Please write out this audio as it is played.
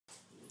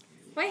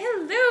Why,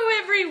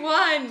 hello,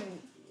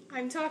 everyone!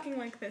 I'm talking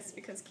like this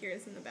because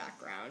Kira's in the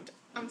background.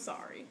 I'm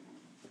sorry.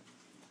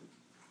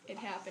 It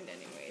happened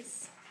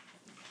anyways.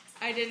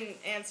 I didn't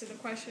answer the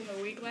question of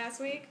the week last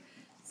week,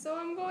 so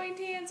I'm going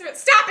to answer it.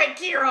 Stop it,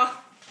 Kira!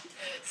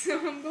 So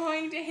I'm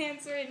going to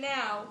answer it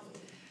now,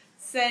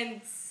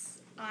 since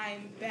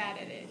I'm bad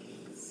at it.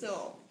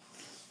 So,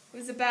 it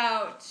was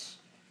about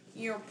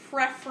your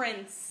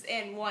preference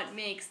and what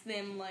makes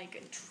them,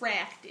 like,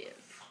 attractive.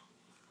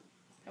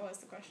 That was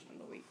the question of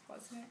the week,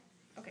 wasn't it?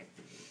 Okay.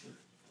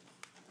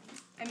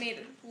 I made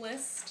a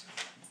list.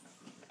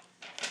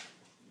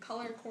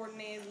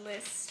 Color-coordinated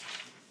list.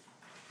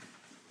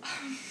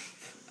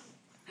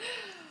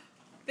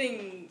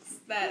 Things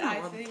that I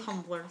think...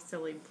 Tumblr,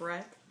 silly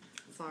Brett.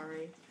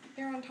 Sorry.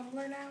 You're on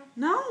Tumblr now?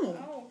 No!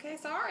 Oh, okay,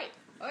 sorry.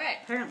 Okay.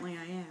 Apparently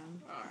I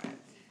am. Alright.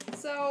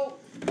 So,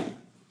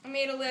 I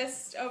made a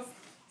list of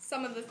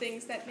some of the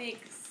things that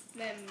makes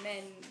them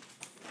men.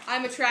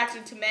 I'm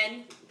attracted to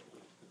men.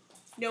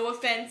 No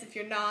offense if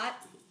you're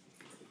not.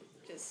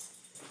 Just...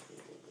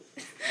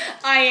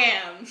 I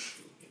am.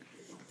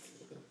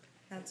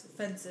 That's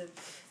offensive.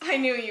 I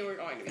knew you were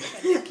going to be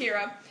offended,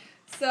 Kira.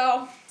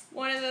 So,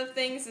 one of the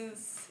things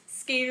is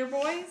skater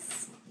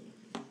boys.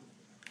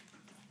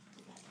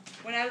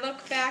 When I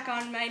look back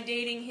on my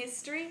dating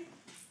history,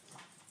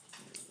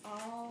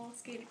 all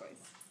skater boys.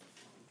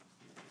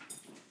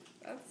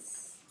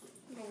 That's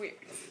a little weird.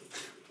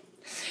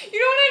 You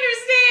don't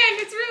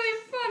understand! It's really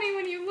funny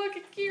when you look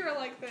at Kira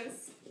like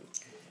this.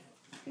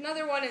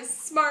 Another one is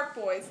smart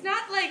boys.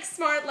 Not like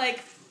smart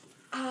like,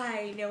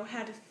 I know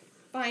how to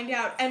find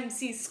out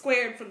MC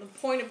squared from the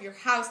point of your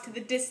house to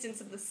the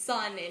distance of the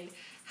sun and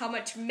how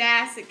much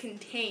mass it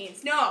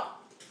contains. No!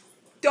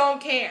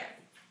 Don't care.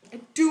 I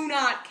do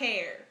not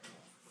care.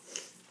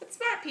 But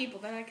smart people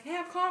that I can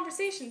have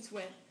conversations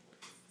with.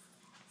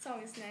 It's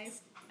always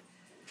nice.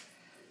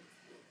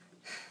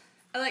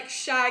 I like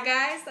shy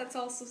guys. That's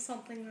also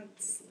something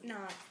that's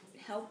not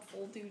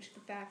helpful due to the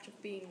fact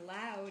of being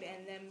loud,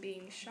 and them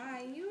being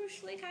shy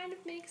usually kind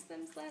of makes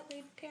them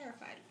slightly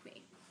terrified of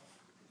me.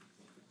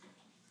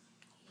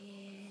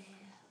 Yeah.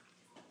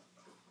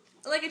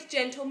 I like a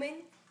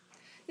gentleman.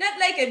 Not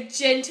like a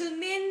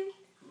gentleman,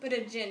 but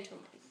a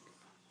gentleman.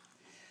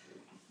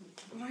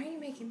 Why are you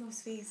making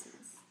those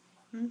faces?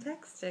 I'm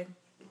texting.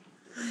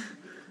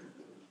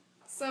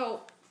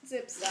 So,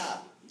 zip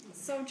stop.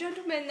 So,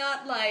 gentlemen,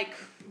 not like,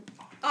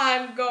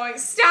 I'm going,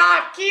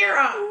 stop,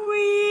 Kira!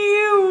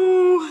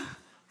 Wee-oo.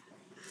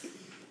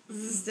 This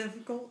is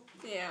difficult.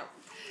 Yeah.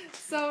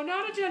 So,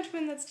 not a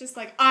gentleman that's just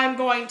like, I'm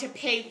going to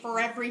pay for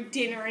every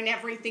dinner and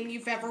everything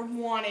you've ever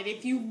wanted.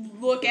 If you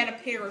look at a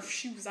pair of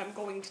shoes, I'm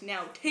going to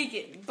now take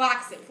it and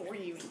box it for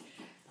you.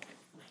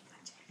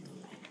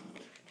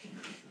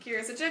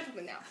 Kira's a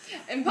gentleman now.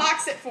 And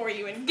box it for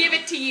you and give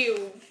it to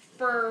you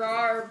for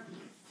our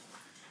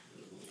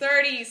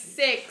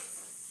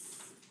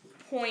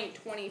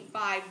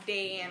 36.25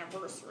 day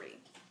anniversary.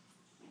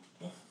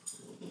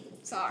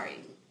 Sorry,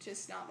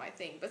 just not my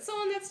thing. But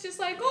someone that's just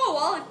like, oh,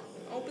 I'll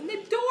open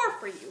the door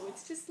for you.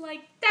 It's just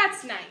like,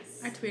 that's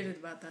nice. I tweeted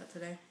about that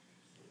today.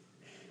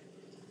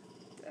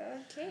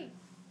 Okay.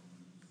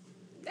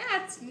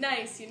 That's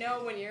nice, you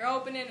know, when you're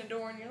opening a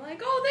door and you're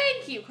like, oh,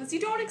 thank you, because you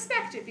don't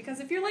expect it. Because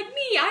if you're like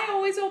me, I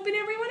always open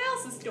everyone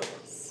else's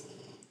doors.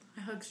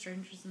 I hug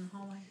strangers in the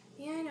hallway.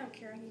 Yeah, I know,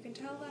 Karen. You can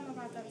tell them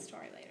about that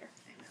story later.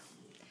 I will.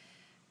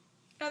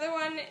 Another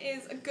one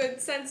is a good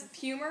sense of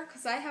humor,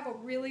 because I have a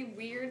really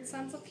weird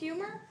sense of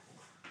humor.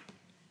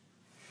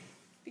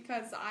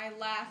 Because I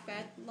laugh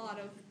at a lot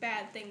of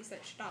bad things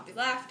that should not be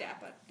laughed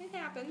at, but it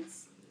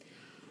happens.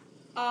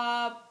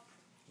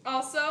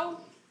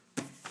 Also,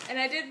 and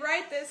I did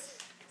write this,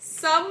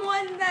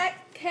 someone that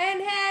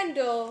can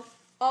handle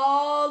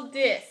all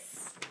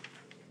this.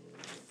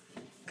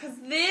 Because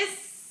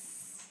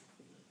this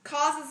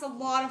causes a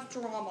lot of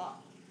drama.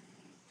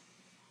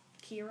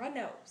 Kira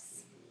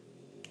knows.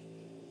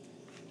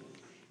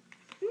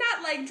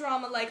 Not like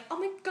drama like, oh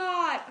my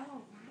god,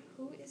 oh,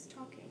 who is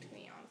talking to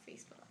me on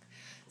Facebook?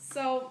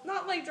 So,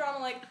 not like drama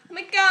like, oh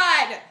my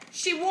god,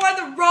 she wore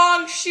the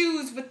wrong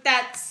shoes with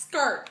that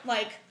skirt.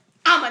 Like,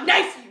 I'm a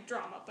knife you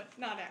drama, but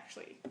not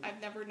actually. I've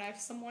never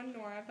knifed someone,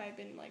 nor have I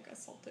been, like,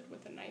 assaulted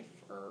with a knife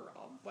or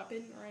a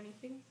weapon or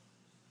anything.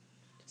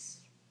 Just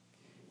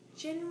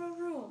general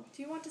rule.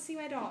 Do you want to see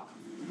my dog?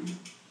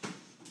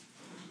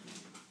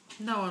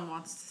 No one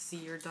wants to see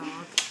your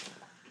dog.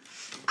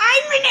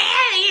 I'm an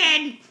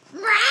alien!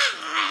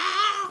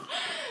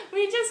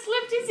 We just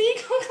clipped his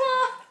eagle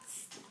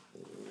claws.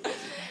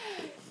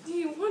 Do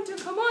you want to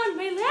come on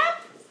my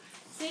lap?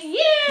 Say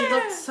yeah! He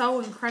looked so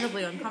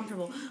incredibly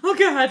uncomfortable. Oh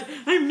god,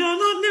 I'm not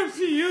on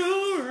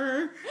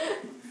nephew.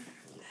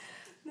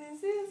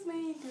 This is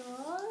my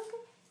dog.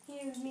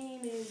 His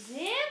name is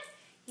Zip.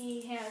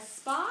 He has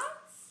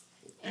spots.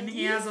 And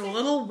he has a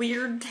little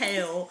weird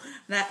tail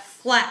that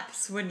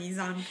flaps when he's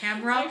on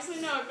camera.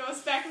 Actually, no, it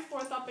goes back and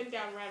forth, up and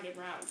down, round and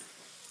round.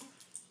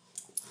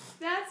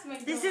 That's my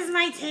dog. This is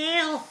my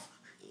tail.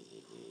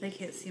 They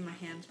can't see my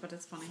hand, but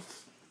it's funny.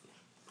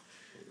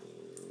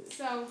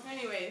 So,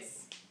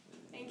 anyways,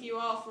 thank you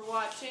all for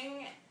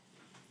watching,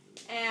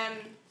 and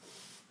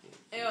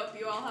I hope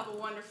you all have a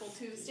wonderful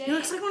Tuesday. He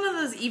looks like one of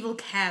those evil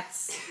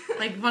cats.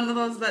 Like one of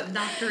those that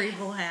Dr.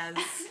 Evil has.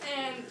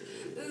 And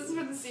this is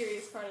for the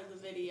serious part of the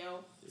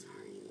video.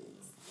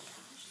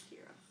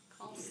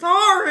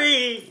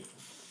 Sorry!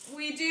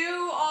 We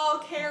do all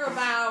care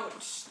about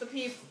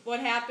what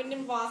happened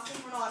in Boston.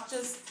 We're not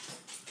just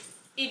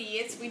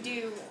idiots. We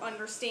do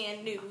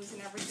understand news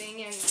and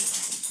everything, and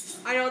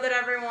I know that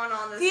everyone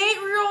on this... The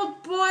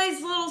 8-year-old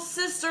boy's little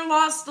sister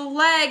lost a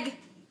leg.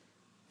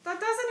 That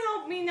doesn't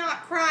help me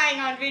not crying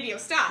on video.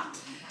 Stop.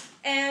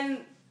 And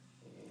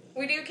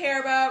we do care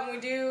about, and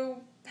we do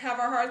have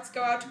our hearts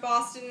go out to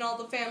Boston and all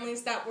the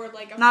families that were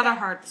like... Not our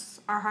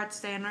hearts. Our hearts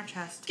stay in our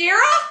chest. Kira?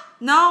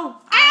 No.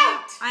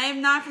 Out! I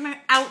am not going to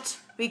out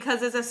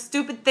because it's a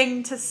stupid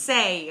thing to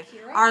say.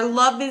 Kira? Our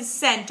love is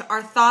sent.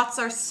 Our thoughts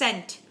are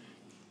sent.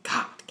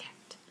 God,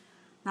 Cat.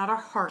 Not our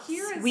hearts.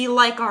 We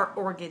like our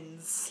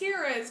organs.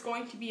 Kira is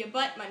going to be a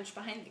butt munch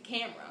behind the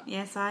camera.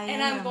 Yes, I am.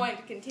 And I'm going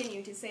to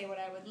continue to say what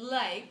I would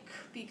like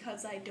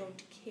because I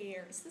don't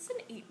care. Is this an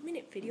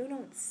 8-minute video?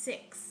 No, it's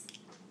 6.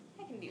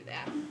 I can do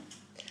that.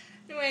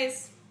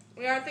 Anyways,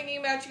 we are thinking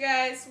about you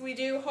guys. We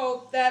do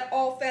hope that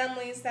all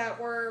families that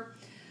were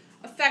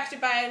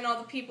affected by it and all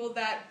the people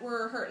that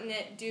were hurting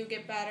it do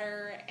get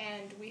better,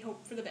 and we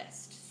hope for the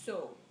best.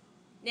 So,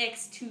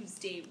 next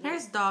Tuesday...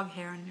 There's dog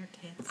hair on your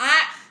tits.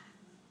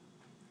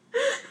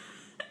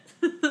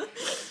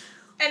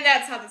 And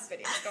that's how this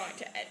video is going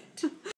to end.